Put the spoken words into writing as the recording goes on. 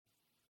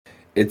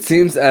It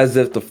seems as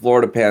if the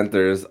Florida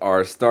Panthers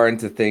are starting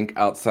to think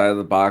outside of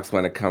the box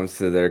when it comes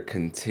to their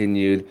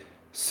continued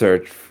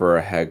search for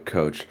a head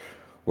coach.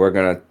 We're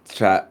going to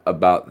chat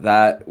about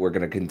that. We're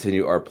going to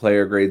continue our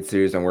player grade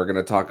series, and we're going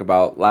to talk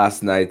about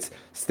last night's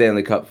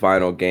Stanley Cup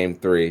Final Game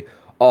 3,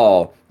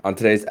 all on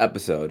today's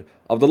episode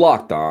of the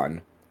Locked On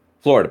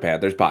Florida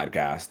Panthers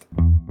podcast.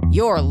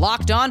 Your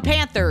Locked On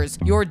Panthers,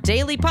 your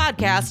daily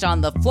podcast on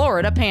the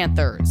Florida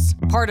Panthers.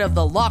 Part of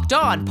the Locked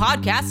On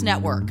Podcast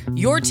Network.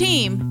 Your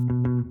team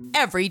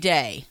every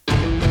day.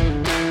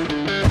 And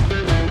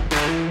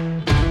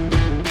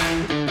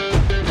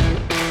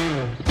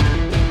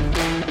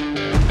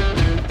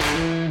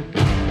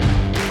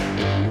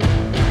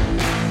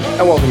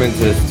welcome into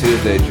this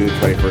Tuesday, June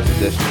 21st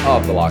edition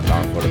of the Locked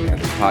On Florida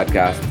Panthers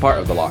podcast, part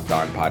of the Locked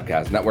On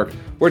Podcast Network.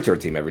 We're your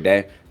team every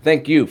day.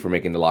 Thank you for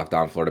making the Locked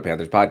On Florida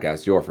Panthers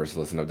podcast your first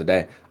listen of the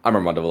day. I'm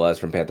Armando Velez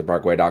from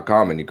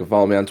PantherParkway.com, and you can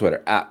follow me on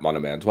Twitter at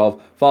MondoMan12.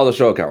 Follow the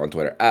show account on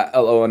Twitter at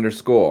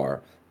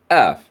LO_FLA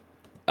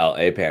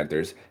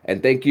Panthers.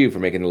 And thank you for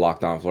making the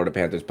Locked On Florida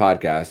Panthers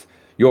podcast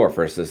your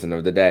first listen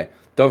of the day.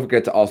 Don't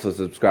forget to also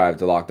subscribe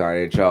to Locked On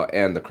NHL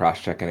and the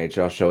Crosscheck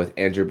NHL show with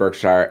Andrew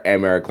Berkshire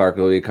and Mary Clark,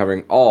 who will be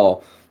covering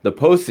all the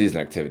postseason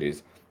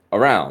activities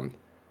around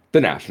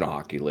the National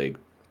Hockey League.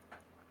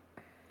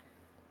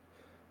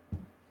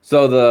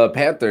 So the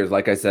Panthers,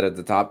 like I said at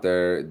the top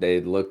there,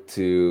 they look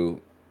to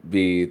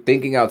be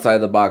thinking outside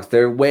the box.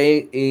 They're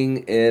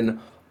weighing in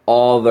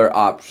all their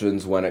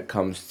options when it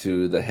comes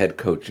to the head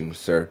coaching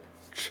search.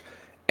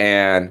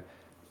 And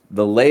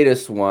the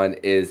latest one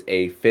is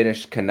a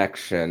Finnish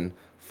connection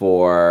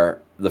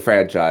for the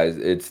franchise.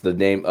 It's the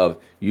name of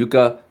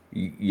Jukka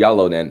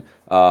Jalonen,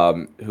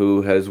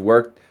 who has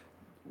worked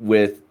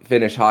with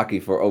Finnish hockey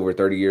for over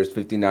 30 years,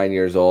 59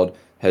 years old,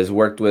 has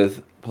worked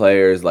with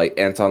players like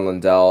Anton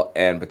Lundell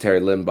and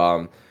Petteri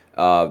Lindbaum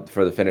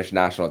for the Finnish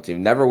national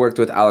team. Never worked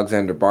with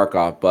Alexander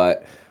Barkov,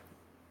 but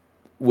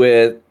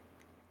with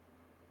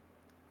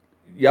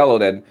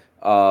Jalonen,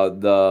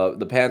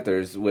 the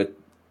Panthers, with,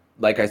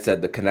 like I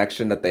said, the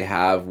connection that they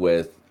have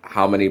with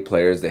how many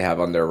players they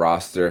have on their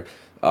roster,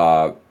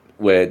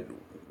 with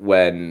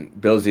when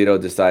Bill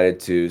Zito decided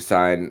to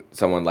sign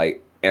someone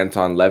like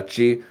Anton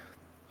Levchi,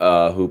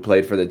 who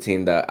played for the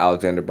team that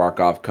Alexander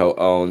Barkov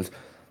co-owns,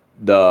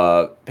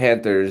 the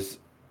Panthers,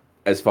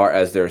 as far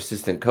as their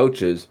assistant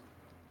coaches,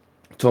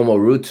 Tomo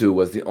Ruutu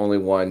was the only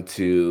one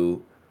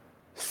to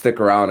stick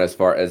around as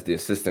far as the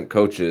assistant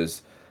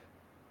coaches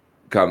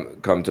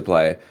come to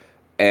play,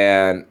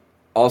 and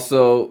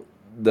also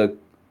the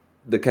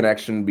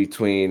connection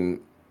between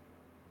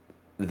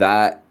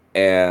that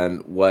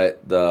and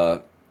what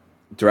the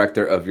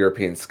director of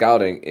European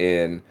scouting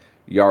in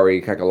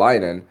Jari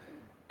Kekalainen,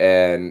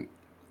 and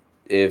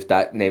if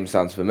that name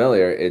sounds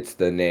familiar, it's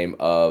the name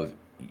of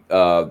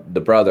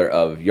the brother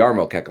of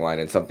Jarmo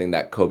Kekalainen, something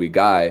that Kobe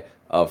Guy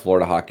of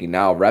Florida Hockey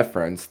Now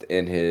referenced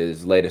in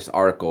his latest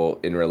article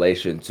in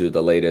relation to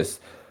the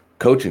latest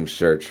coaching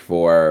search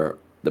for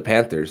the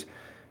Panthers.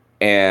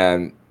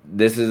 And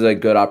this is a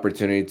good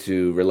opportunity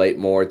to relate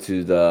more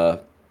to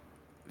the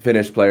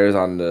Finnish players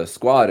on the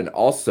squad, and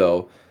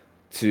also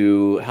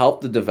to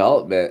help the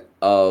development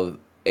of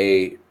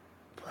a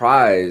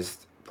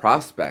prized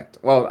prospect.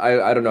 Well,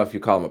 I don't know if you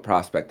call him a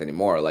prospect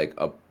anymore, like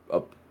a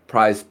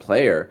prized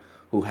player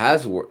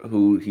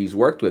who he's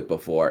worked with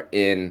before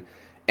in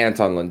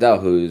Anton Lundell,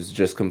 who's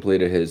just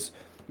completed his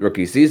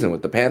rookie season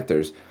with the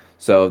Panthers.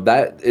 So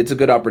that it's a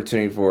good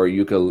opportunity for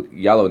Jukka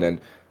Jalonen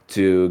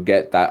to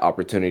get that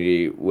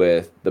opportunity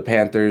with the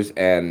Panthers.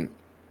 And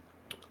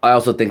I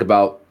also think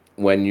about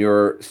when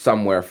you're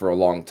somewhere for a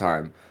long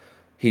time.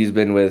 He's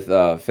been with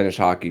Finnish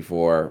hockey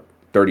for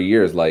 30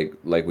 years, like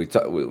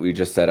we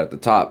just said at the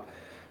top.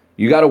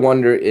 You got to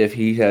wonder if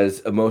he has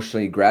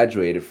emotionally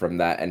graduated from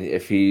that, and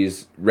if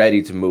he's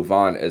ready to move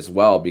on as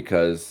well.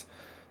 Because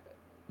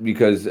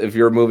if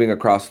you're moving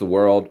across the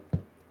world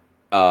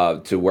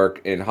to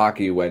work in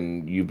hockey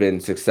when you've been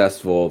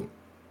successful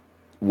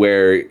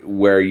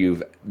where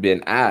you've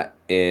been at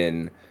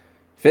in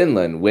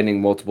Finland,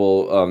 winning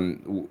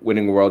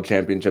winning a world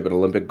championship and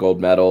Olympic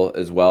gold medal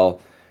as well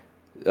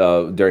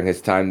during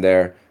his time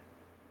there,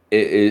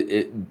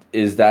 it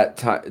is that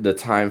the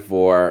time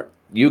for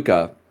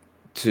Jukka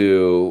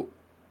to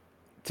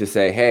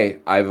say, hey,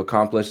 I've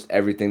accomplished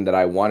everything that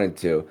I wanted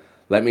to.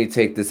 Let me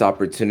take this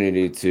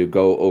opportunity to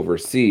go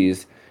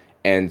overseas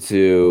and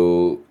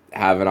to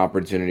have an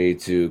opportunity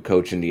to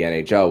coach in the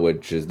NHL,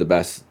 which is the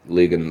best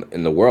league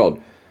in the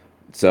world.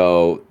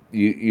 So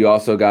you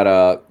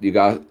gotta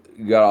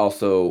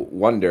also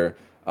wonder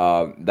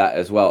that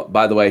as well.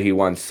 By the way, he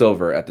won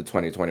silver at the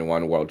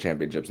 2021 World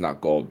Championships,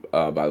 not gold,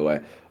 by the way.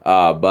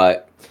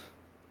 But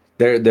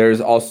there's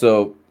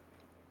also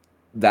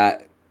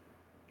that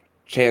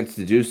chance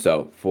to do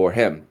so for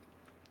him.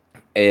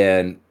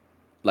 And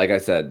like I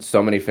said,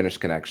 so many Finnish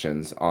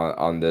connections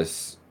on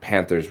this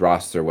Panthers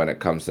roster when it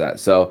comes to that.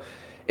 So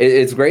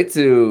it's great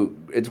to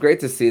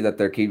see that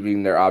they're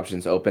keeping their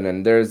options open.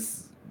 And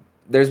there's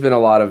been a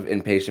lot of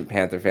impatient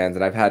Panther fans,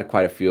 and I've had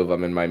quite a few of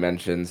them in my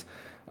mentions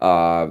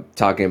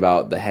talking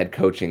about the head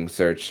coaching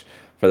search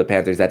for the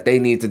Panthers that they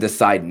need to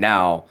decide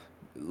now.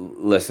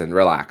 Listen,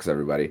 relax,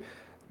 everybody.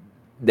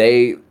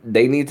 They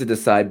need to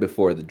decide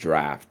before the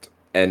draft,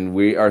 and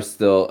we are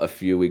still a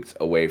few weeks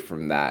away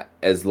from that.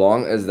 As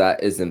long as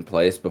that is in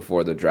place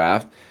before the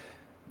draft,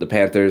 the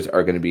Panthers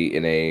are going to be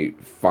in a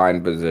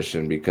fine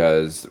position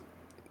because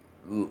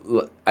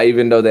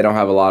even though they don't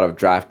have a lot of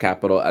draft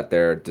capital at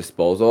their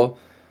disposal,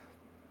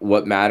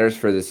 what matters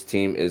for this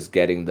team is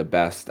getting the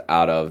best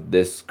out of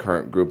this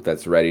current group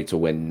that's ready to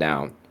win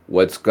now.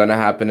 What's going to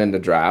happen in the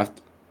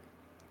draft,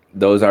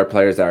 those are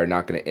players that are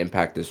not going to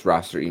impact this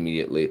roster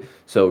immediately.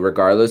 So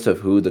regardless of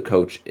who the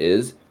coach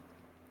is,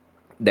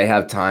 they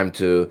have time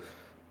to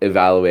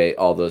evaluate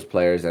all those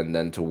players and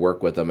then to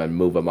work with them and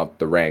move them up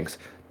the ranks.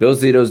 Bill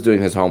Zito's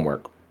doing his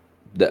homework.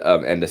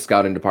 And the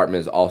scouting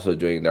department is also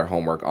doing their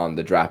homework on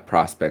the draft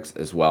prospects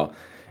as well.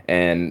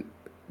 And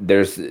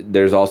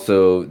there's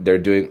also they're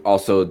doing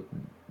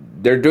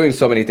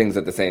so many things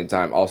at the same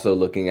time. Also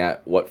looking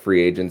at what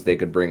free agents they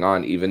could bring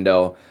on, even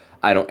though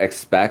I don't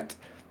expect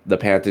the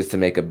Panthers to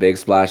make a big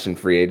splash in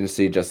free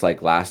agency just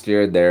like last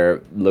year.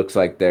 There looks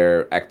like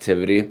their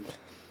activity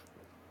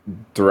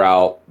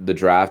throughout the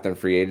draft and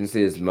free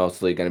agency is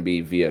mostly going to be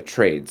via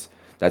trades.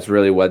 That's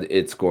really what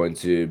it's going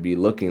to be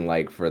looking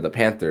like for the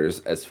Panthers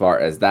as far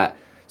as that.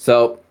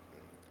 So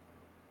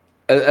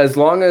as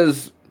long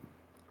as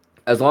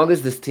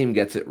this team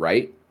gets it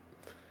right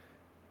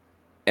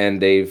and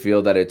they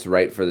feel that it's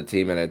right for the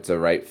team and it's a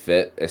right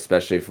fit,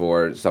 especially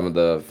for some of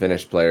the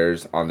Finnish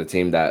players on the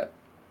team that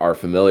are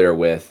familiar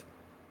with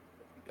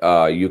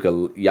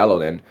Jukka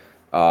Jalonen,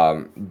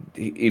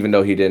 even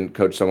though he didn't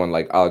coach someone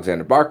like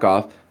Alexander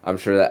Barkov, I'm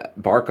sure that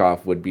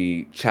Barkov would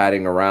be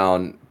chatting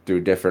around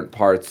through different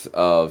parts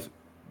of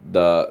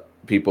the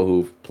people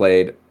who've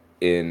played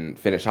in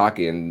Finnish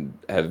hockey and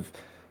have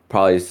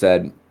probably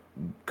said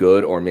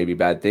good or maybe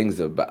bad things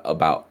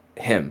about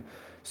him.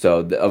 So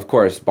of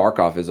course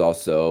Barkov is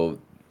also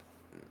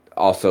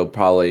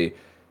probably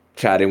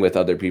chatting with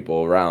other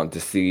people around to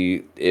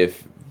see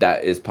if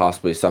that is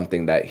possibly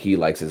something that he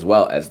likes as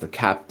well as the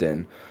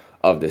captain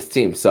of this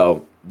team.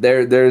 So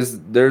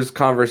there's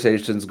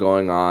conversations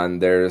going on.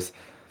 There's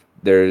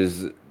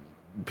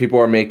people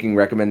are making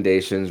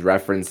recommendations,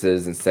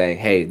 references, and saying,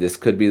 hey, this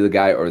could be the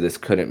guy or this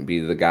couldn't be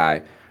the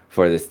guy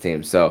for this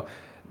team. So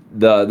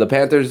the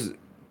Panthers,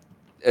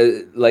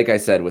 like I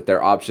said, with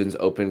their options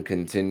open,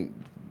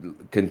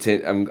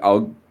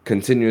 I'll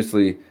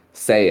continuously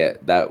say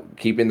it, that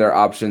keeping their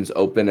options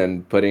open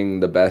and putting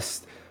the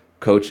best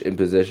coach in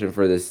position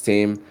for this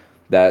team,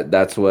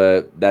 that's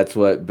what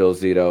Bill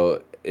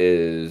Zito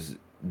is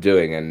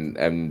doing, and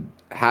I'm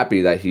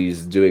happy that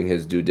he's doing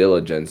his due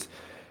diligence,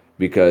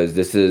 because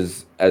this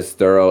is as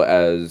thorough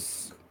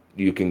as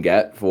you can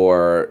get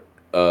for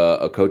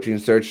a coaching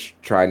search,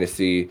 trying to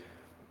see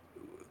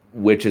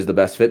which is the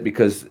best fit.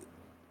 Because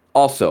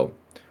also,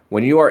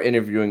 when you are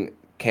interviewing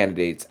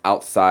candidates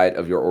outside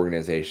of your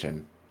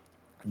organization,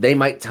 they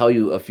might tell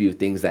you a few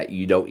things that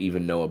you don't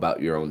even know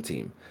about your own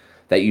team,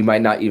 that you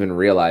might not even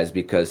realize,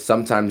 because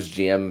sometimes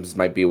GMs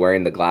might be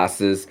wearing the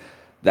glasses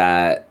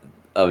that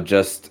of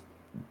just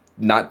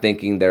not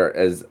thinking there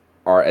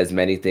are as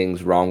many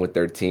things wrong with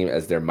their team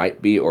as there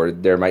might be, or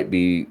there might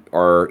be,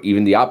 or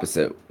even the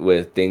opposite,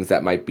 with things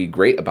that might be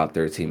great about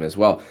their team as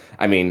well.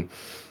 I mean,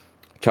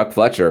 Chuck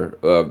Fletcher,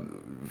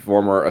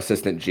 former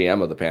assistant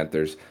GM of the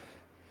Panthers,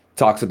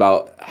 talks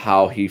about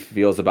how he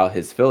feels about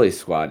his Philly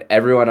squad.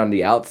 Everyone on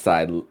the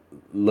outside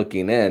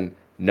looking in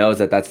knows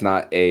that that's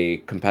not a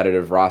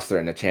competitive roster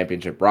and a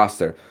championship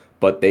roster,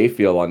 but they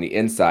feel on the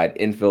inside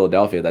in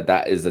Philadelphia that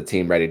that is a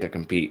team ready to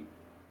compete.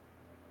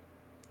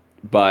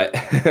 But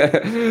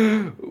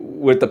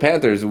with the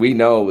Panthers, we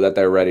know that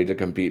they're ready to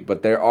compete,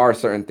 but there are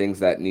certain things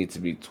that need to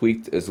be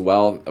tweaked as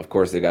well. Of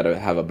course, they got to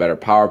have a better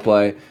power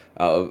play.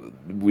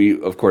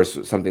 Of course,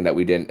 something that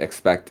we didn't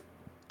expect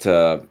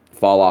to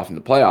fall off in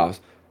the playoffs,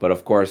 but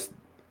of course,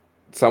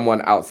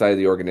 someone outside of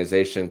the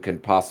organization can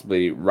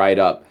possibly write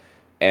up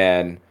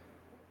and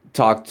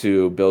talk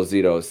to Bill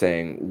Zito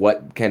saying,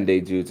 what can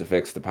they do to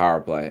fix the power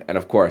play? And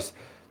of course,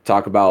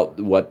 talk about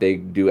what they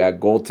do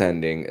at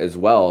goaltending as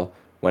well,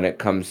 when it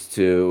comes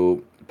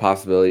to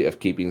possibility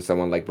of keeping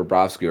someone like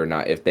Bobrovsky or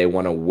not, if they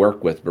want to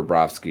work with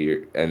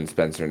Bobrovsky and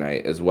Spencer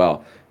Knight as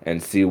well,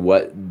 and see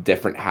what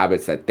different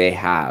habits that they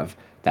have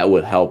that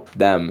would help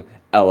them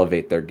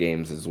elevate their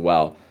games as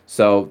well.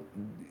 So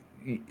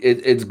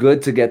it's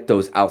good to get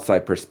those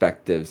outside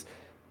perspectives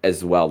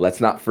as well.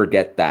 Let's not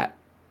forget that,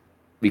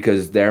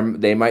 because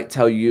they might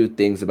tell you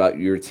things about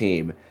your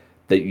team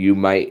that you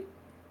might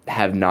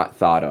have not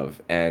thought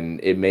of, and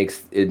it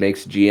makes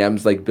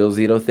GMs like Bill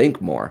Zito think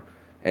more.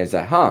 And it's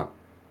like,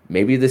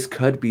 maybe this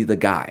could be the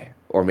guy,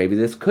 or maybe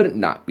this couldn't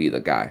not be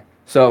the guy.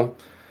 So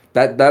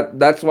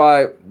that's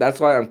why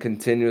I'm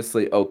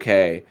continuously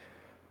okay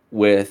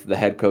with the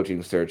head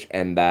coaching search,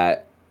 and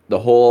that the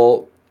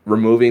whole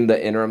removing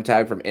the interim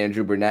tag from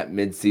Andrew Brunette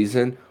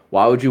mid-season.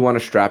 Why would you want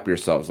to strap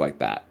yourselves like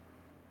that?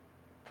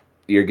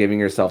 you're giving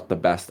yourself the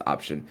best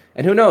option.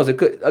 And who knows? It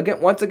could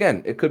once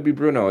again, it could be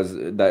Bruno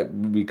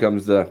that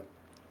becomes the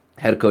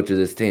head coach of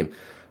this team.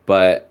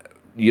 But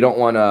you don't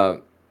want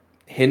to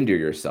hinder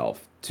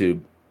yourself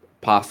to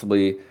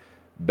possibly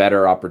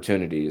better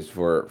opportunities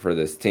for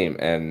this team.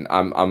 And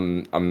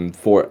I'm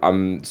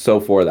so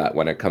for that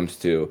when it comes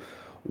to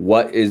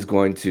what is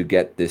going to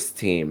get this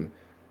team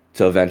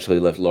to eventually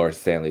lift Lawrence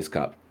Stanley's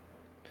Cup.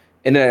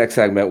 In the next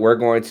segment, we're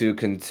going to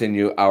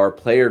continue our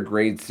player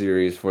grade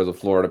series for the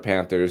Florida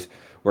Panthers.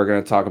 We're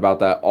going to talk about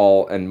that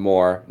all and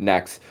more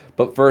next.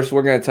 But first,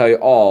 we're going to tell you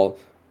all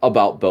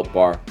about Built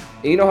Bar.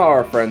 And you know how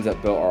our friends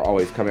at Built are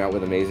always coming out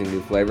with amazing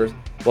new flavors?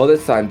 Well,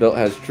 this time, Built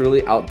has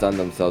truly outdone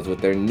themselves with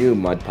their new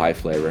mud pie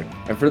flavor.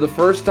 And for the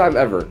first time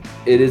ever,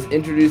 it is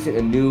introducing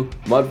a new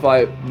mud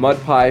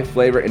pie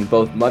flavor in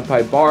both Mud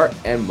Pie Bar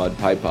and Mud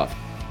Pie Puff.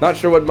 Not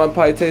sure what mud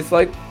pie tastes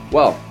like?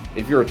 Well,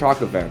 if you're a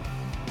chocolate fan,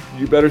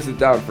 you better sit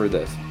down for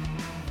this.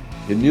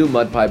 The new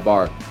Mud Pie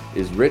Bar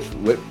is rich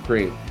whipped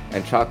cream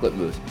and chocolate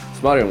mousse,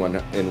 smothered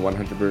in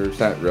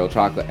 100% real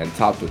chocolate and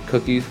topped with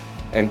cookies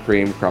and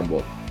cream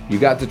crumble. You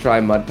got to try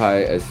Mud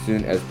Pie as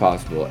soon as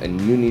possible,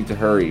 and you need to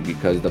hurry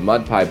because the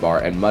Mud Pie Bar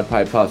and Mud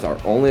Pie Puffs are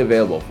only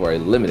available for a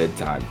limited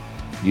time.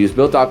 Use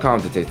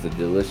Built.com to taste the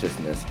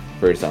deliciousness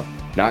for yourself.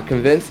 Not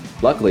convinced?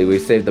 Luckily, we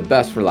saved the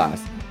best for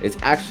last. It's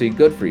actually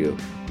good for you.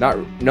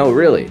 No,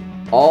 really.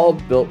 All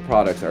Built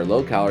products are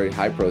low calorie,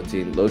 high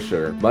protein, low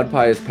sugar. Mud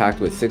Pie is packed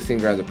with 16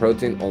 grams of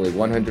protein, only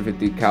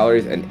 150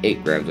 calories, and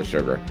 8 grams of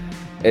sugar.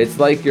 It's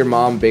like your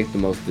mom baked the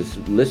most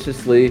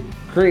deliciously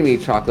creamy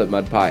chocolate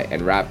mud pie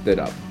and wrapped it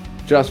up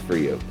just for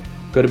you.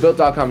 Go to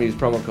Built.com, use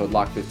promo code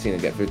LOCK15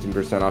 and get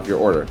 15% off your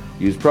order.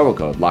 Use promo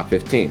code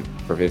LOCK15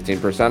 for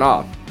 15%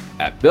 off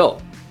at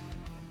Built.com.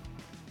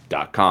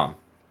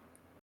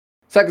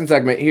 Second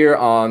segment here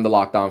on the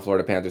Locked On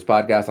Florida Panthers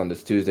podcast on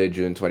this Tuesday,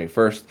 June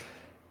 21st.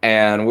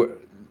 And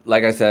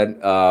like I said,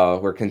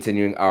 we're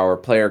continuing our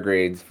player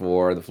grades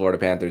for the Florida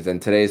Panthers.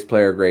 And today's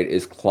player grade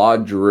is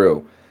Claude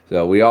Giroux.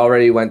 So we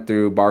already went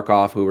through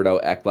Barkov,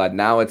 Huberdeau, Ekblad.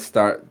 Now it's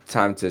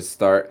time to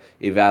start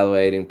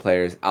evaluating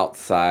players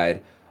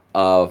outside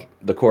of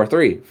the core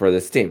three for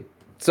this team.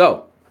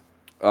 So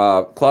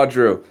Claude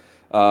Giroux,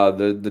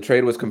 the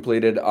trade was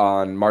completed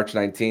on March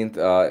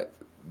 19th.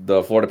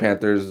 The Florida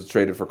Panthers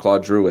traded for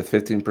Claude Giroux with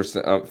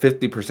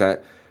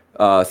 50%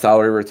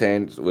 salary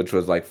retained, which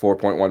was like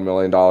 $4.1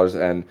 million,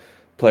 and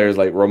players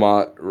like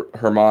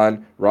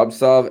Herman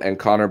Rubtsov and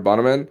Connor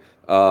Bunnaman,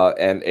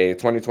 and a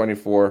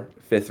 2024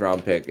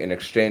 fifth-round pick in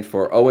exchange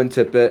for Owen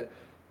Tippett,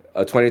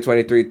 a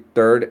 2023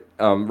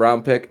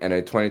 third-round pick, and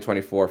a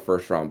 2024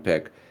 first-round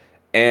pick.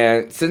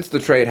 And since the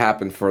trade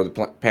happened for the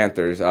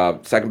Panthers,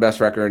 second-best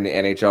record in the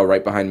NHL,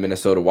 right behind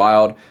Minnesota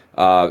Wild, with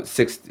a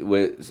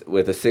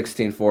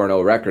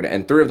 16-4-0 record,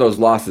 and 3 of those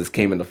losses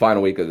came in the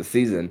final week of the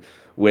season,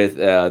 with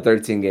a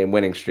 13-game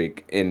winning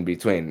streak in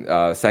between.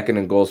 Second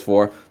in goals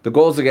for. The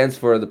goals against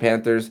for the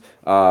Panthers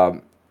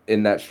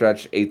in that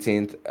stretch,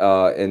 18th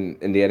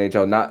in the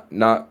NHL,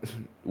 not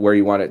where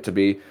you want it to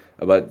be,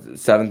 but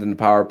 7th in the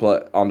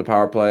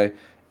power play.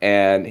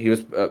 And he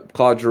was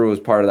Claude Giroux was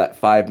part of that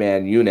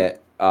 5-man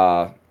unit,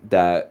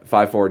 that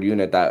 5-forward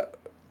unit that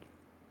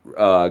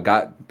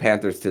got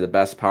Panthers to the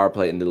best power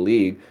play in the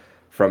league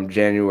from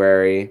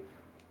January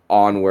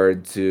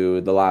onward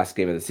to the last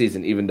game of the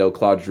season. Even though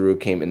Claude Giroux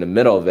came in the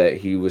middle of it,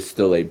 he was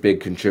still a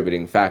big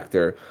contributing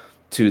factor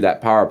to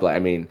that power play. I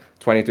mean,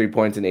 23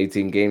 points in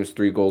 18 games,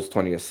 3 goals,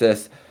 20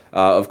 assists.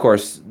 Of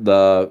course,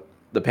 the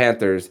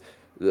Panthers,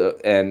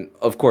 and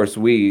of course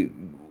we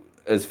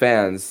as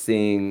fans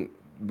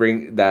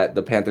bring that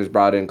the Panthers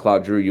brought in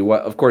Claude Giroux.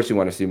 Of course you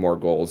want to see more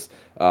goals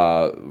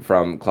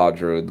from Claude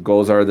Giroux. The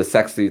goals are the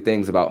sexy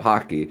things about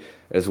hockey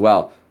as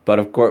well.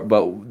 But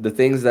the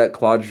things that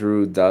Claude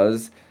Giroux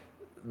does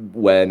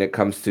when it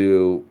comes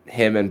to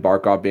him and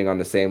Barkov being on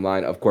the same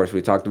line, of course,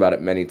 we talked about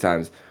it many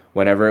times.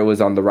 Whenever it was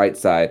on the right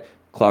side,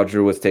 Claude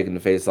Giroux was taking the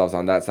faceoffs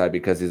on that side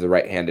because he's a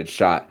right-handed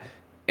shot.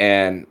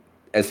 And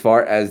as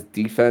far as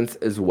defense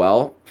as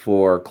well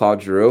for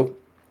Claude Giroux,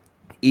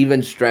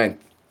 even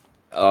strength,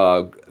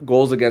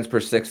 goals against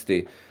per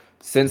 60.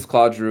 Since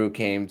Claude Giroux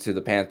came to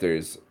the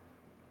Panthers,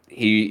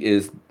 he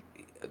is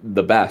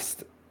the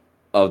best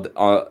of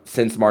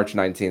since March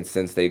 19th,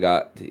 since he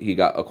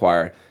got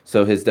acquired.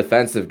 So his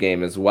defensive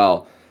game as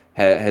well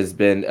has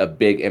been a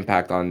big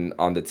impact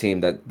on the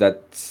team.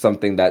 That's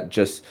something that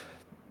just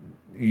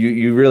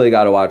you really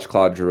got to watch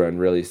Claude Giroux and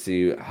really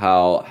see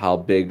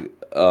how big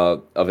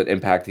of an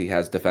impact he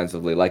has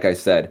defensively. Like I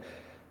said,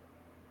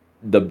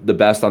 the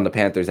best on the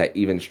Panthers at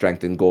even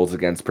strength in goals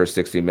against per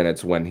 60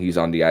 minutes when he's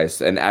on the ice,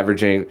 and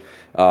averaging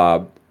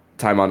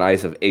time on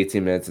ice of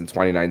 18 minutes and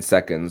 29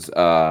 seconds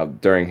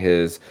during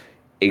his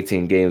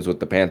 18 games with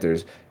the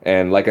Panthers.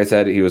 And like I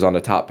said, he was on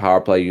the top power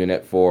play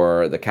unit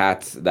for the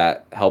Cats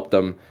that helped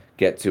them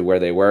get to where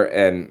they were.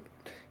 And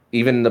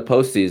even in the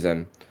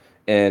postseason,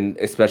 and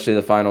especially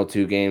the final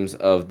 2 games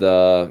of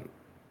the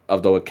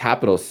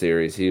Capitals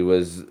series, he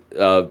was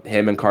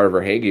him and Carter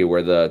Verhaeghe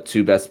were the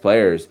 2 best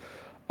players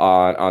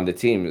on the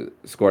team.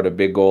 Scored a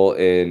big goal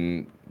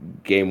in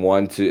game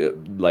one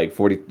to like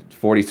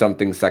 40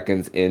 something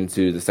seconds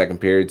into the second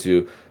period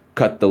to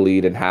cut the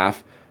lead in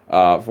half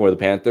for the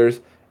Panthers,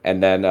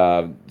 and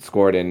then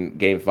scored in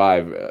game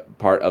five,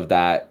 part of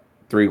that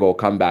 3-goal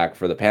comeback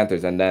for the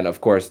Panthers. And then,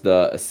 of course,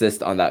 the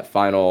assist on that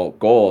final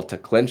goal to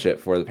clinch it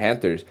for the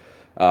Panthers.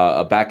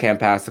 A backhand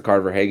pass to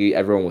Carter Verhaeghe.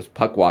 Everyone was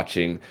puck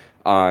watching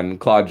on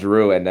Claude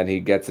Giroux, and then he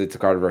gets it to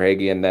Carter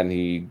Verhaeghe, and then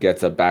he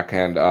gets a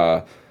backhand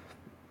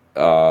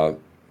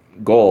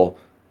goal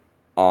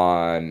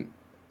on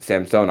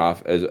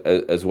Samsonov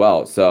as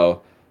well.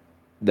 So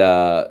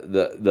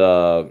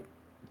the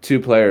two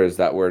players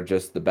that were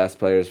just the best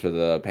players for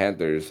the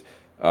Panthers,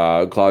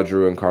 Claude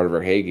Giroux and Carter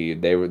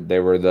Verhaeghe, they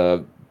were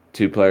the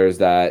two players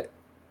that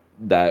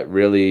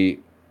really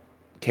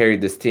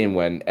carried this team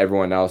when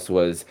everyone else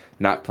was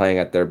not playing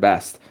at their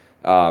best.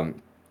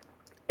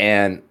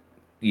 And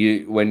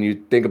when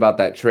you think about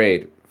that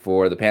trade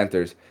for the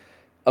Panthers,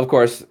 of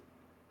course,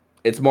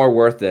 it's more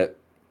worth it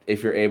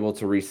if you're able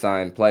to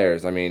re-sign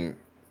players. I mean,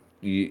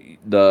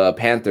 the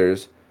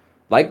Panthers,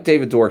 like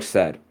David Dork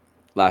said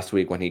last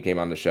week when he came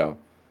on the show,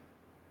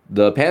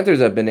 the Panthers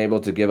have been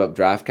able to give up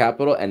draft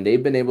capital, and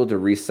they've been able to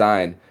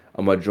re-sign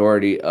a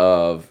majority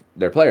of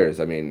their players.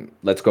 I mean,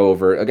 let's go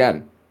over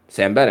again.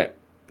 Sam Bennett,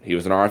 he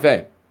was an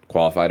RFA,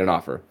 qualified an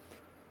offer.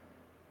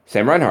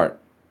 Sam Reinhart,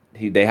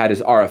 they had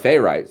his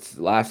RFA rights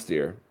last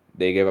year.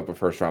 They gave up a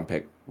first-round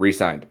pick,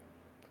 re-signed.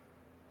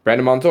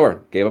 Brandon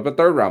Montour gave up a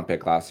third-round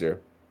pick last year.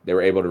 They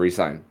were able to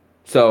re-sign.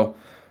 So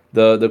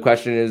the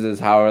question is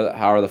how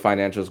are the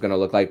financials going to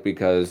look like,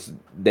 because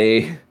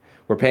they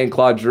were paying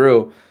Claude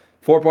Giroux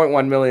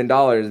 $4.1 million,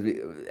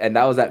 and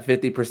that was at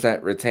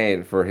 50%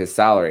 retained for his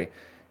salary.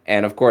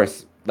 And of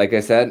course, like I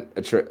said,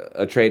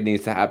 a trade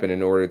needs to happen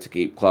in order to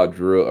keep Claude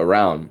Giroux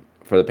around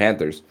for the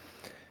Panthers.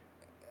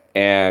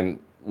 And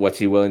what's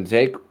he willing to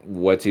take?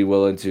 What's he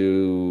willing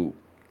to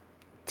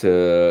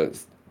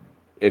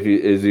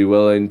is he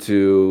willing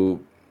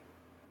to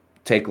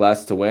take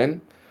less to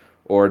win,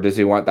 or does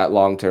he want that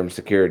long-term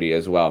security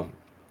as well?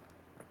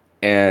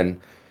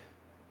 And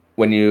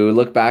when you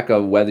look back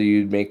of whether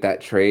you make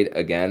that trade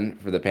again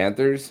for the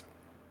Panthers,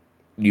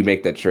 you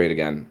make that trade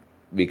again,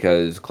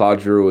 because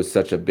Claude Giroux was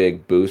such a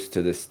big boost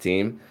to this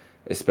team,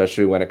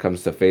 especially when it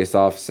comes to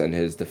faceoffs and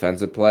his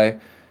defensive play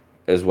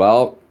as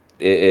well.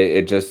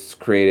 It just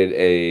created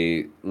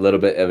a little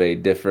bit of a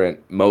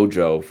different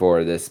mojo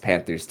for this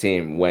Panthers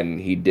team when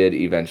he did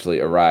eventually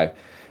arrive.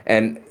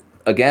 And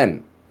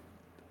again,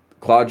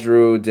 Claude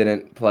Giroux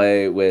didn't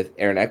play with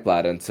Aaron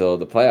Ekblad until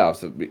the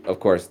playoffs. Of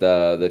course,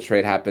 the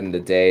trade happened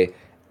the day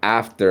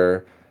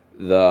after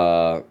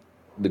the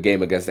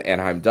game against the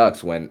Anaheim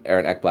Ducks, when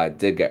Aaron Ekblad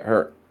did get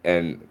hurt.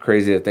 And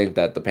crazy to think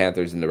that the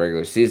Panthers in the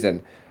regular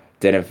season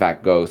did in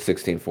fact go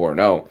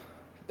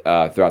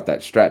 16-4-0 throughout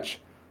that stretch.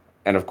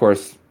 And of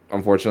course,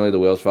 unfortunately, the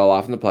wheels fell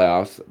off in the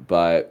playoffs.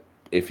 But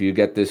if you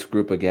get this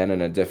group again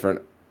in a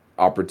different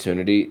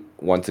opportunity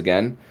once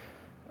again,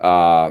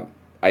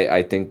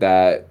 I think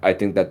that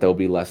there'll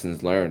be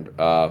lessons learned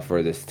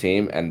for this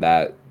team, and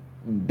that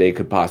they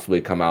could possibly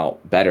come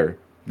out better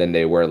than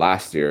they were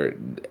last year.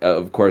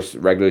 Of course,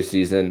 regular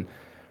season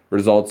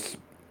results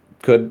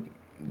could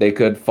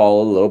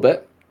fall a little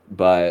bit,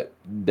 but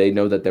they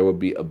know that there will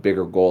be a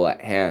bigger goal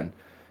at hand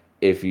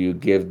if you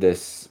give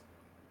this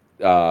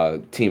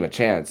team a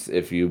chance,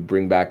 if you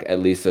bring back at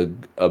least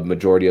a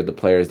majority of the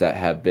players that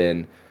have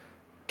been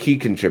key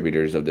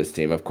contributors of this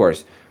team. Of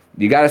course,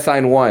 you got to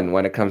sign one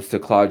when it comes to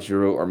Claude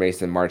Giroux or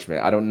Mason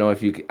Marchment. I don't know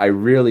if I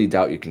really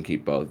doubt you can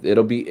keep both.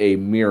 It'll be a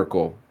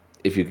miracle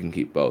if you can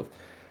keep both.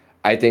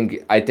 I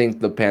think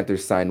the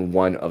Panthers sign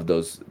one of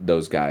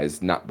those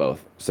guys, not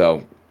both.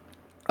 So,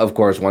 of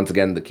course, once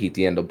again, the Keith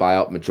Yandle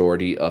buyout,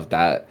 majority of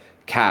that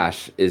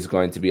cash is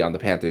going to be on the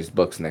Panthers'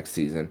 books next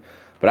season.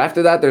 But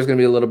after that, there's going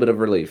to be a little bit of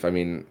relief. I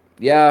mean,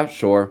 yeah,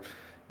 sure.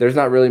 There's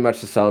not really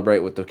much to celebrate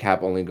with the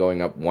cap only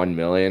going up $1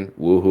 million.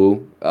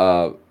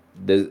 Woohoo!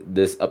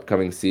 This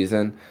upcoming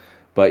season,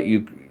 but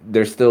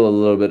there's still a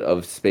little bit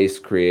of space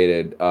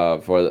created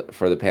for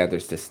the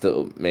Panthers to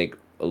still make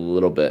a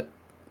little bit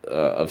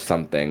of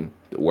something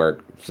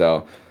work.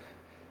 So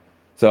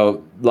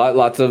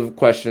lots of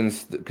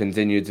questions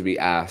continue to be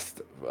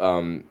asked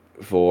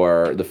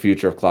for the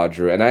future of Claude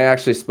Giroux, and I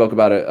actually spoke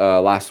about it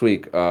last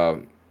week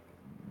on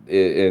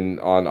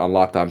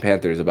Locked On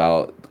Panthers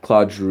about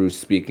Claude Giroux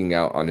speaking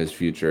out on his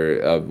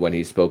future when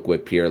he spoke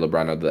with Pierre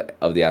LeBrun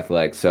of the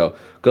Athletic. So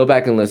go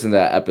back and listen to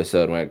that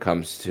episode when it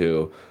comes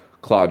to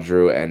Claude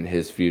Giroux and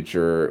his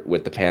future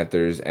with the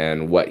Panthers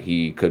and what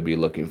he could be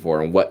looking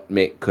for and what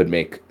could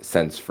make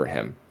sense for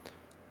him.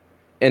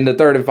 In the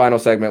third and final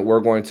segment, we're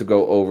going to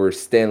go over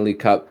Stanley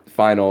Cup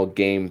Final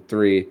Game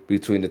 3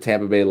 between the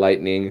Tampa Bay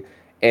Lightning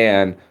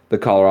and the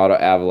Colorado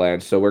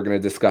Avalanche. So we're going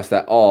to discuss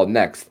that all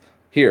next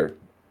here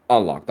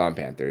on Locked On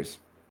Panthers.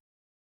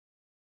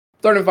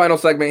 Third and final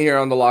segment here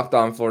on the Locked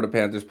On Florida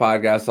Panthers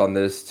podcast on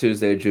this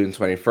Tuesday, June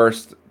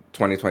 21st,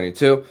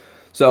 2022.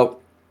 So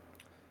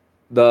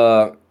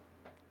the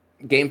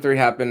Game 3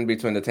 happened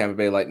between the Tampa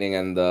Bay Lightning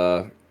and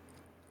the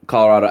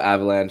Colorado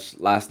Avalanche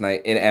last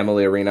night in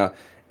Amalie Arena.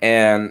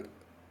 And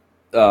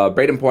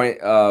Braden Point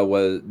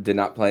did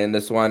not play in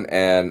this one,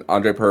 and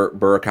Andre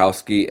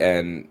Burakovsky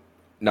and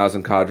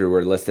Nazem Kadri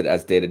were listed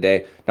as day to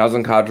day.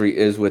 Nazem Kadri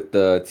is with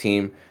the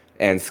team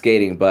and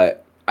skating,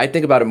 but I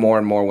think about it more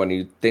and more when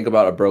you think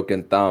about a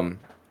broken thumb,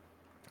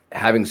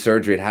 having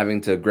surgery and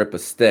having to grip a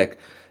stick,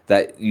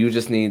 that you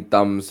just need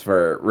thumbs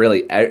for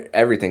really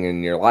everything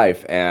in your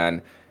life,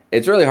 and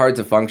it's really hard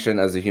to function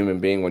as a human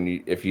being when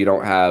you if you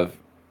don't have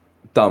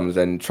thumbs.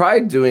 And try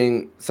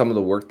doing some of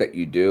the work that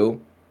you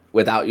do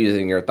without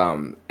using your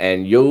thumb,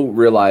 and you'll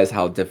realize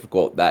how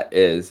difficult that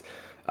is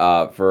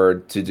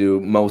for to do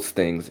most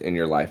things in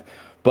your life.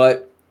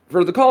 But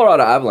for the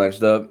Colorado Avalanche,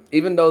 the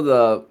even though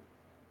the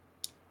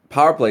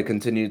power play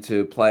continued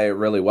to play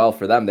really well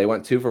for them, they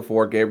went 2 for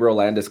 4. Gabriel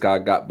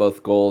Landeskog got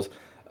both goals.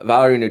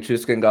 Valerie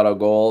Nichushkin got a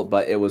goal,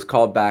 but it was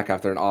called back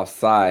after an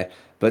offside.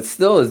 But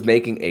still is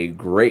making a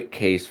great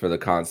case for the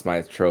Conn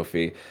Smythe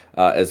Trophy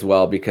as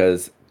well,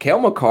 because Cale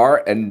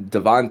Makar and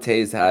Devon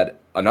Toews had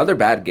another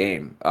bad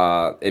game.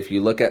 If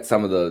you look at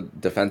some of the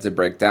defensive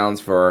breakdowns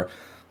for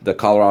the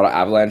Colorado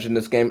Avalanche in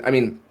this game, I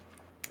mean,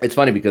 it's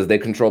funny because they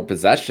controlled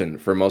possession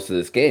for most of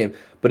this game,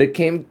 but it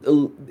came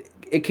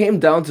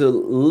down to a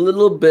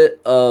little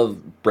bit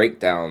of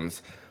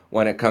breakdowns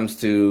when it comes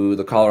to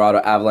the Colorado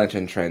Avalanche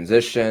in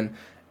transition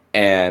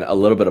and a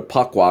little bit of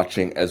puck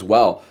watching as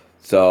well.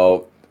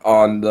 So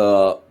on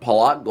the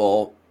Palat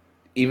goal,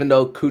 even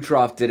though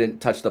Kucherov didn't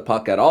touch the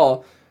puck at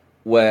all,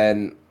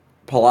 when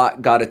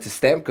Palat got it to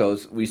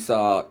Stamkos, we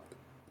saw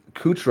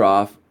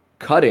Kucherov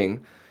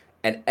cutting,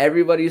 and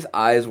everybody's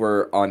eyes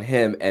were on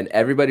him, and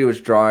everybody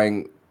was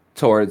drawing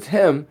towards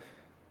him.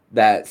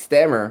 That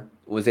Stammer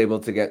was able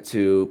to get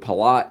to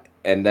Palat,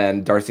 and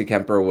then Darcy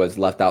Kemper was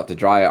left out to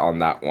dry on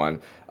that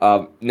one.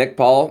 Nick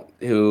Paul,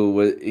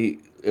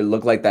 it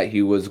looked like that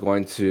he was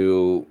going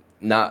to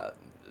not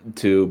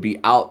to be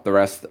out the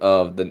rest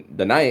of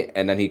the night,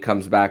 and then he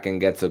comes back and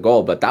gets a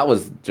goal, but that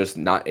was just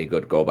not a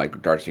good goal by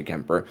Darcy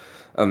Kemper.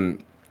 And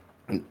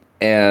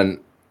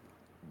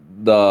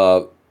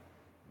the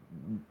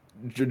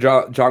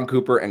John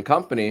Cooper and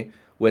company,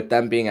 with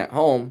them being at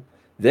home,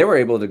 they were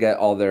able to get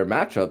all their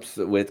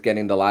matchups with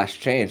getting the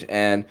last change.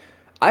 And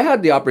I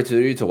had the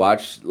opportunity to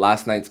watch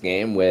last night's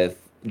game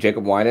with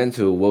Jacob Winans,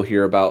 who we'll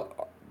hear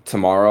about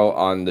tomorrow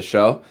on the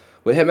show.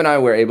 With him and I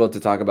were able to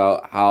talk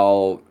about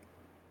how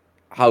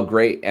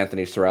great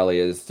Anthony Cirelli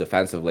is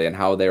defensively and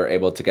how they were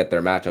able to get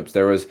their matchups.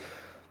 There's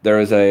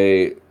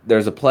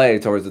a play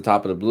towards the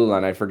top of the blue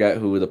line. I forget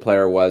who the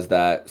player was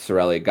that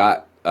Cirelli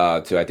got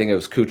to. I think it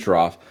was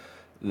Kucherov,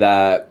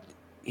 that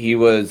he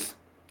was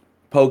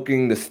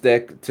poking the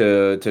stick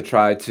to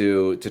try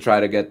to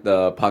get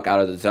the puck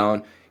out of the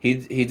zone. He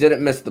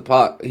didn't miss the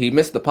puck. He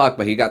missed the puck,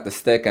 but he got the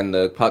stick, and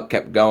the puck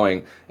kept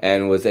going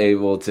and was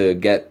able to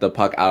get the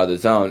puck out of the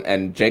zone.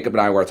 And Jacob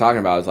and I were talking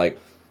about, it was like,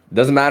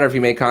 doesn't matter if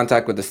you make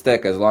contact with the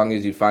stick, as long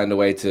as you find a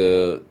way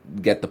to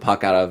get the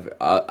puck out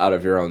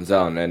of your own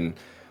zone. And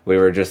we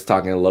were just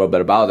talking a little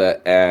bit about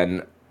it.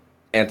 And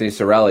Anthony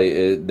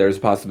Cirelli, there's a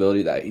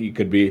possibility that he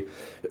could be,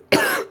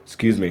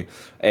 excuse me,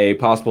 a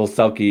possible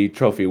Selke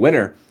Trophy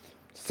winner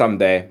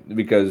someday,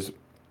 because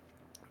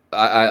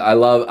I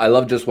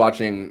love just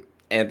watching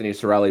Anthony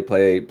Cirelli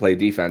play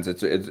defense.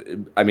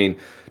 I mean,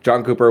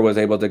 John Cooper was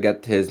able to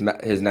get his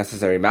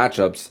necessary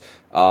matchups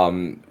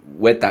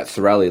with that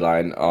Cirelli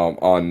line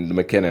on the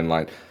McKinnon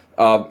line.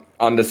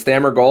 On the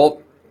Stammer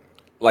goal,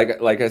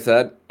 like I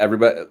said,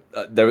 everybody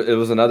it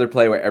was another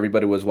play where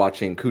everybody was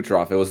watching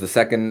Kucherov.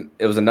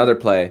 It was another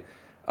play.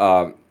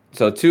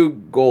 So 2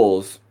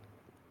 goals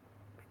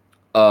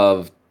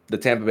of the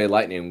Tampa Bay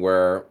Lightning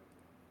were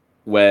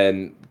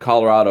when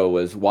Colorado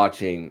was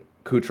watching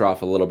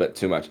Kucherov a little bit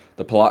too much.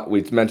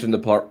 We mentioned the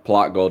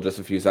Palat goal just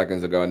a few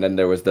seconds ago, and then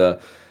there was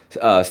the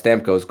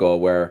Stamkos goal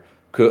where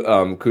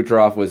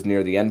Kucherov was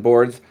near the end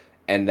boards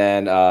and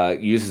then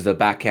uses a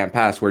backhand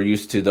pass. We're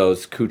used to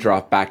those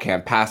Kucherov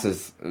backhand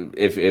passes.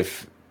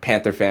 If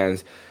Panther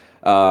fans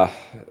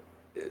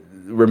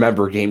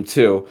remember Game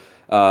 2.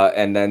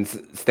 And then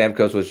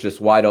Stamkos was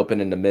just wide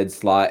open in the mid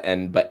slot,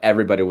 but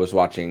everybody was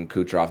watching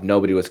Kucherov.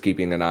 Nobody was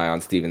keeping an eye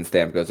on Steven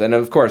Stamkos, and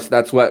of course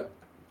that's what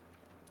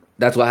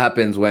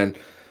happens when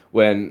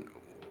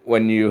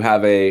you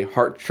have a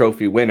Hart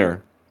Trophy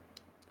winner,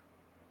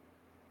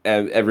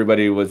 and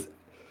everybody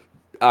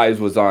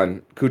eyes was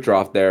on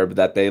Kucherov there, but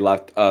that they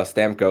left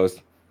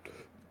Stamkos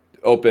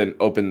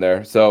open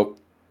there. So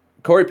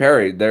Corey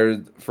Perry, there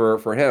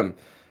for him.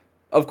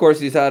 Of course,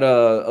 he's had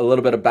a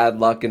little bit of bad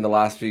luck in the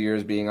last few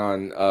years being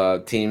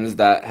on teams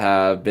that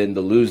have been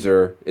the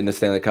loser in the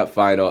Stanley Cup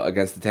final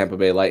against the Tampa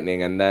Bay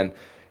Lightning, and then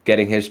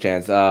getting his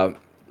chance.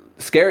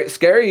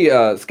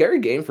 Scary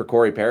game for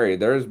Corey Perry.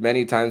 There's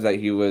many times that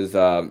he was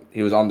on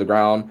the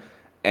ground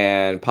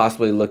and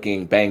possibly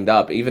looking banged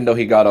up. Even though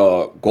he got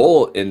a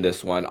goal in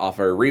this one off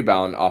a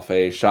rebound, off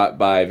a shot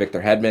by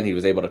Victor Hedman, he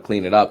was able to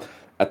clean it up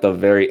at the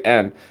very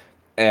end.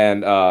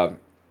 And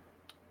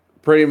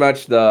pretty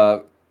much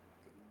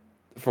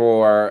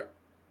for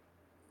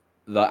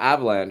the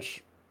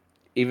Avalanche,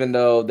 even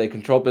though they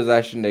control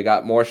possession, they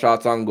got more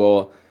shots on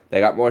goal, they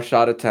got more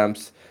shot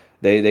attempts,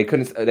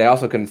 They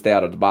also couldn't stay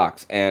out of the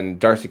box. And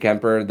Darcy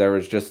Kemper, there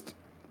was just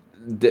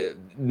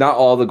not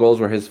all the goals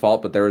were his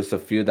fault, but there was a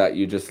few that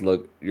you're just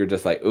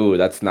like, ooh,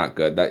 that's not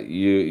good. That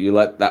you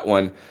let that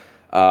one,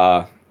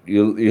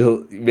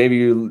 you maybe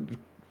you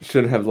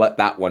shouldn't have let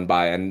that one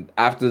by. And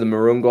after the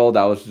Maroon goal,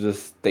 that was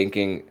just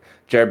thinking,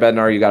 Jared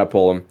Bednar, you got to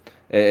pull him.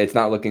 It's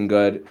not looking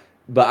good.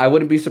 But I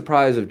wouldn't be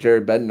surprised if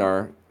Jared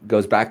Bednar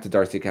goes back to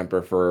Darcy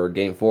Kemper for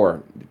Game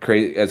 4.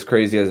 As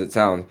crazy as it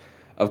sounds.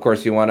 Of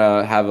course, you want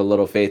to have a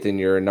little faith in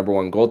your number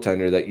one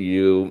goaltender that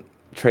you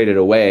traded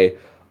away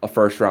a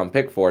first-round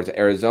pick for to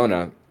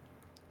Arizona,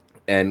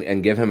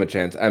 and give him a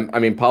chance. I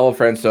mean, Paulo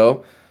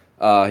Francouz,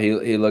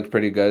 he looked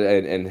pretty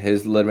good in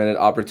his limited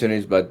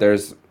opportunities, but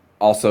there's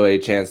also a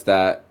chance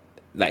that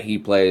he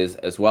plays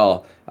as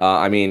well.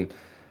 I mean,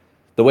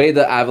 the way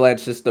the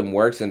Avalanche system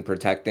works in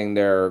protecting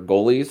their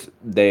goalies,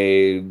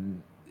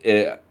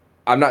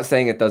 I'm not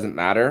saying it doesn't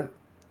matter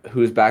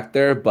who's back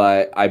there,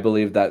 but I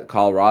believe that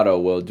Colorado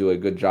will do a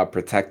good job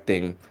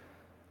protecting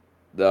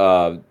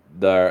their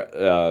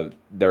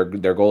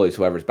goalies,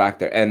 whoever's back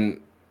there.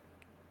 And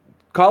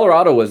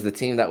Colorado was the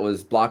team that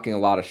was blocking a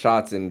lot of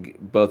shots in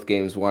both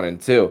games 1 and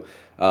 2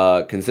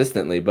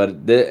 consistently.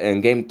 But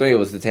in Game 3, it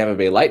was the Tampa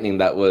Bay Lightning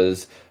that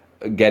was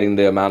getting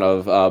the amount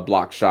of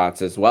blocked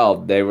shots as well.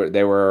 They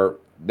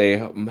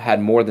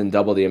had more than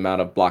double the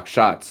amount of blocked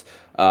shots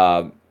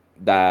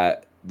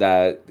that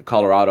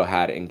Colorado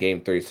had in Game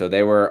 3. So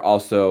they were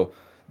also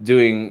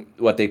doing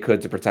what they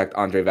could to protect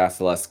Andrei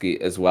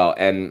Vasilevskiy as well.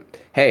 And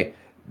hey,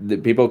 the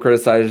people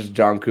criticized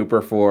John Cooper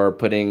for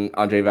keeping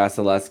Andrei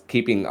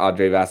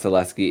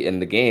Vasilevskiy in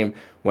the game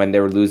when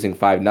they were losing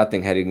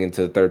 5-0 heading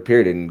into the third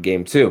period in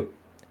Game 2.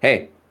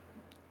 Hey,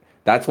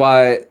 that's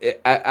why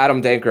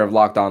Adam Danker of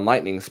Locked On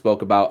Lightning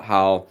spoke about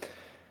how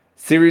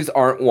series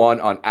aren't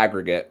won on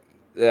aggregate.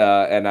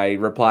 And I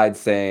replied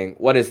saying,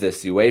 what is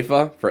this,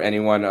 UEFA? For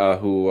anyone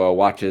who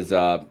watches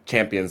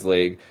Champions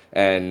League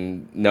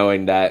and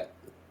knowing that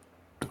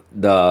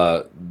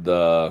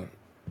the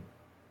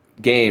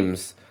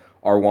games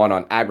are won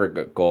on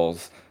aggregate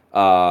goals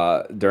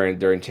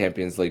during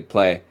Champions League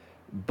play.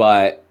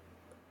 But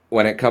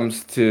when it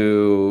comes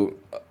to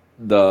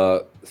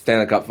the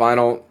Stanley Cup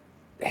final,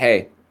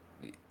 hey,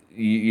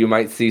 you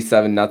might see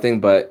 7-0,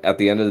 but at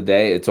the end of the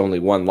day, it's only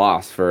one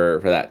loss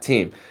for that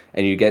team.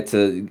 And you get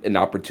to an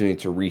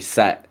opportunity to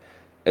reset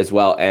as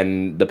well.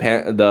 And the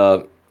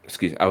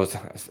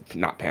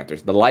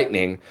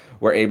Lightning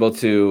were able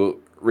to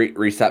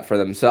reset for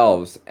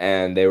themselves,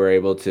 and they were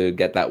able to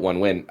get that one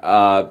win.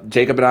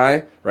 Jacob and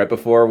I, right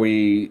before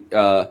we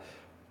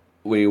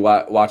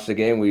watched the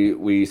game,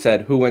 we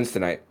said, who wins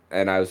tonight?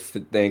 And I was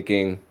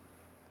thinking,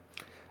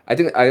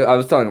 I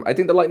was telling him, I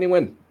think the Lightning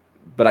win,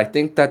 but I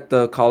think that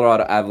the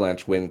Colorado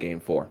Avalanche win Game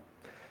 4.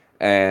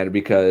 And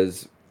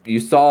because you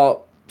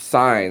saw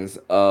signs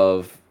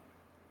of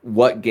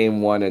what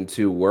Game 1 and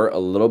 2 were a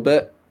little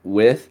bit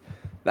with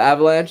the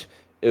Avalanche.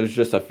 It was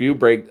just a few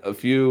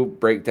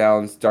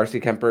breakdowns. Darcy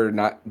Kemper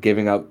not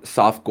giving up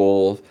soft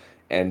goals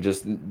and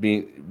just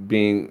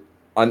being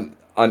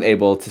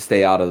unable to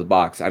stay out of the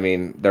box. I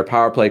mean, their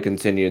power play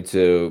continued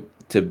to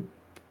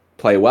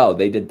play well.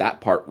 They did that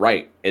part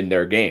right in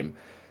their game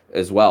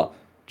as well.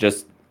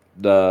 Just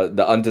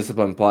the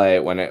undisciplined play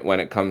when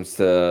it comes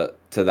to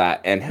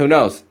that. And who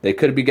knows? They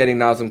could be getting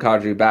Nazem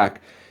Kadri back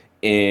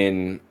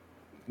in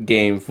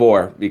Game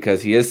 4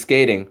 because he is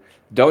skating.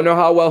 Don't know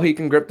how well he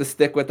can grip the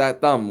stick with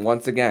that thumb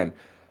once again,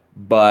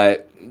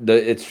 but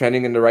it's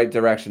trending in the right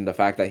direction. The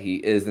fact that he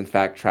is in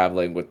fact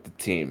traveling with the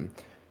team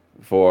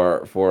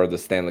for the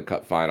Stanley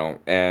Cup final,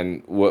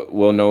 and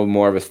we'll know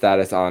more of a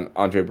status on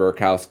Andre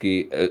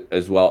Burakovsky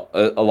as well,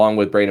 along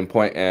with Braden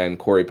Point and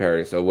Corey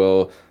Perry. So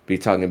we'll be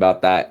talking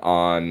about that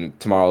on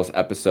tomorrow's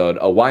episode,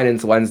 a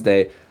Winans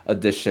Wednesday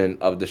edition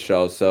of the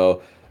show.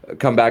 So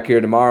come back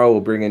here tomorrow.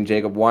 We'll bring in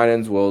Jacob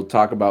Winans. We'll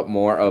talk about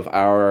more of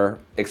our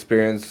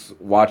experience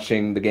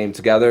watching the game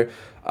together.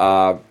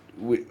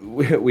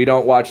 We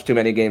don't watch too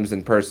many games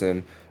in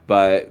person,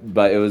 but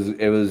it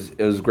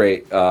was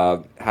great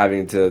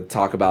having to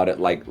talk about it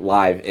like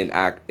live in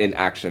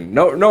action.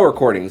 No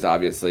recordings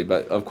obviously,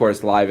 but of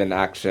course live in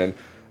action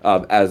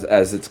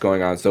as it's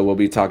going on. So we'll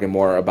be talking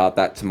more about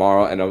that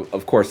tomorrow, and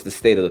of course the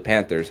state of the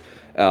Panthers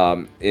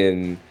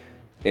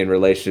in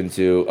relation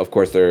to, of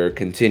course, their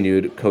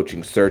continued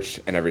coaching search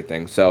and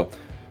everything. So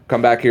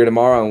come back here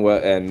tomorrow,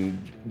 and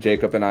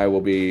Jacob and I will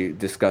be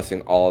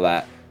discussing all of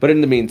that. But in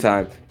the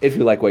meantime, if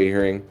you like what you're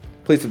hearing,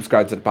 please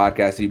subscribe to the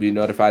podcast so you'll be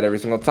notified every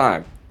single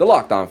time the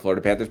Locked On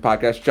Florida Panthers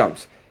podcast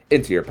jumps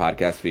into your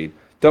podcast feed.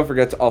 Don't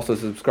forget to also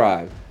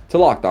subscribe to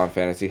Locked On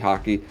Fantasy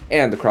Hockey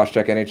and the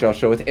Crosscheck NHL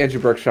show with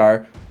Andrew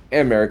Berkshire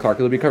and Mary Clark,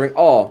 who will be covering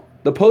all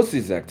the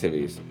postseason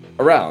activities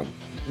around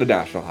the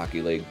National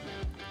Hockey League.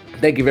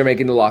 Thank you for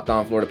making the Locked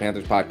On Florida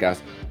Panthers podcast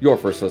your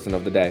first listen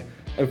of the day.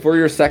 And for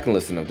your second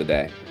listen of the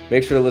day,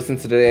 make sure to listen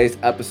to today's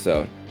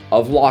episode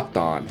of Locked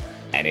On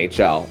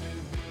NHL.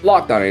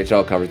 Locked On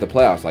NHL covers the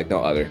playoffs like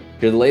no other.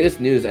 Hear the latest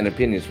news and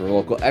opinions from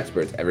local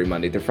experts every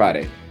Monday through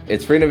Friday.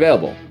 It's free and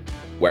available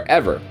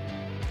wherever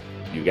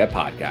you get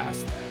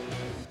podcasts.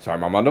 So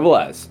I'm Armando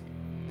Velez,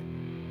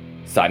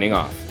 signing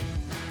off.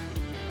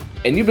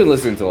 And you've been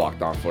listening to the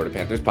Locked On Florida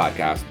Panthers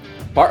podcast,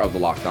 part of the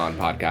Locked On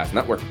Podcast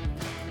Network,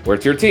 where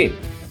it's your team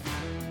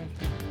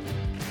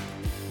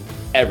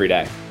every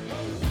day.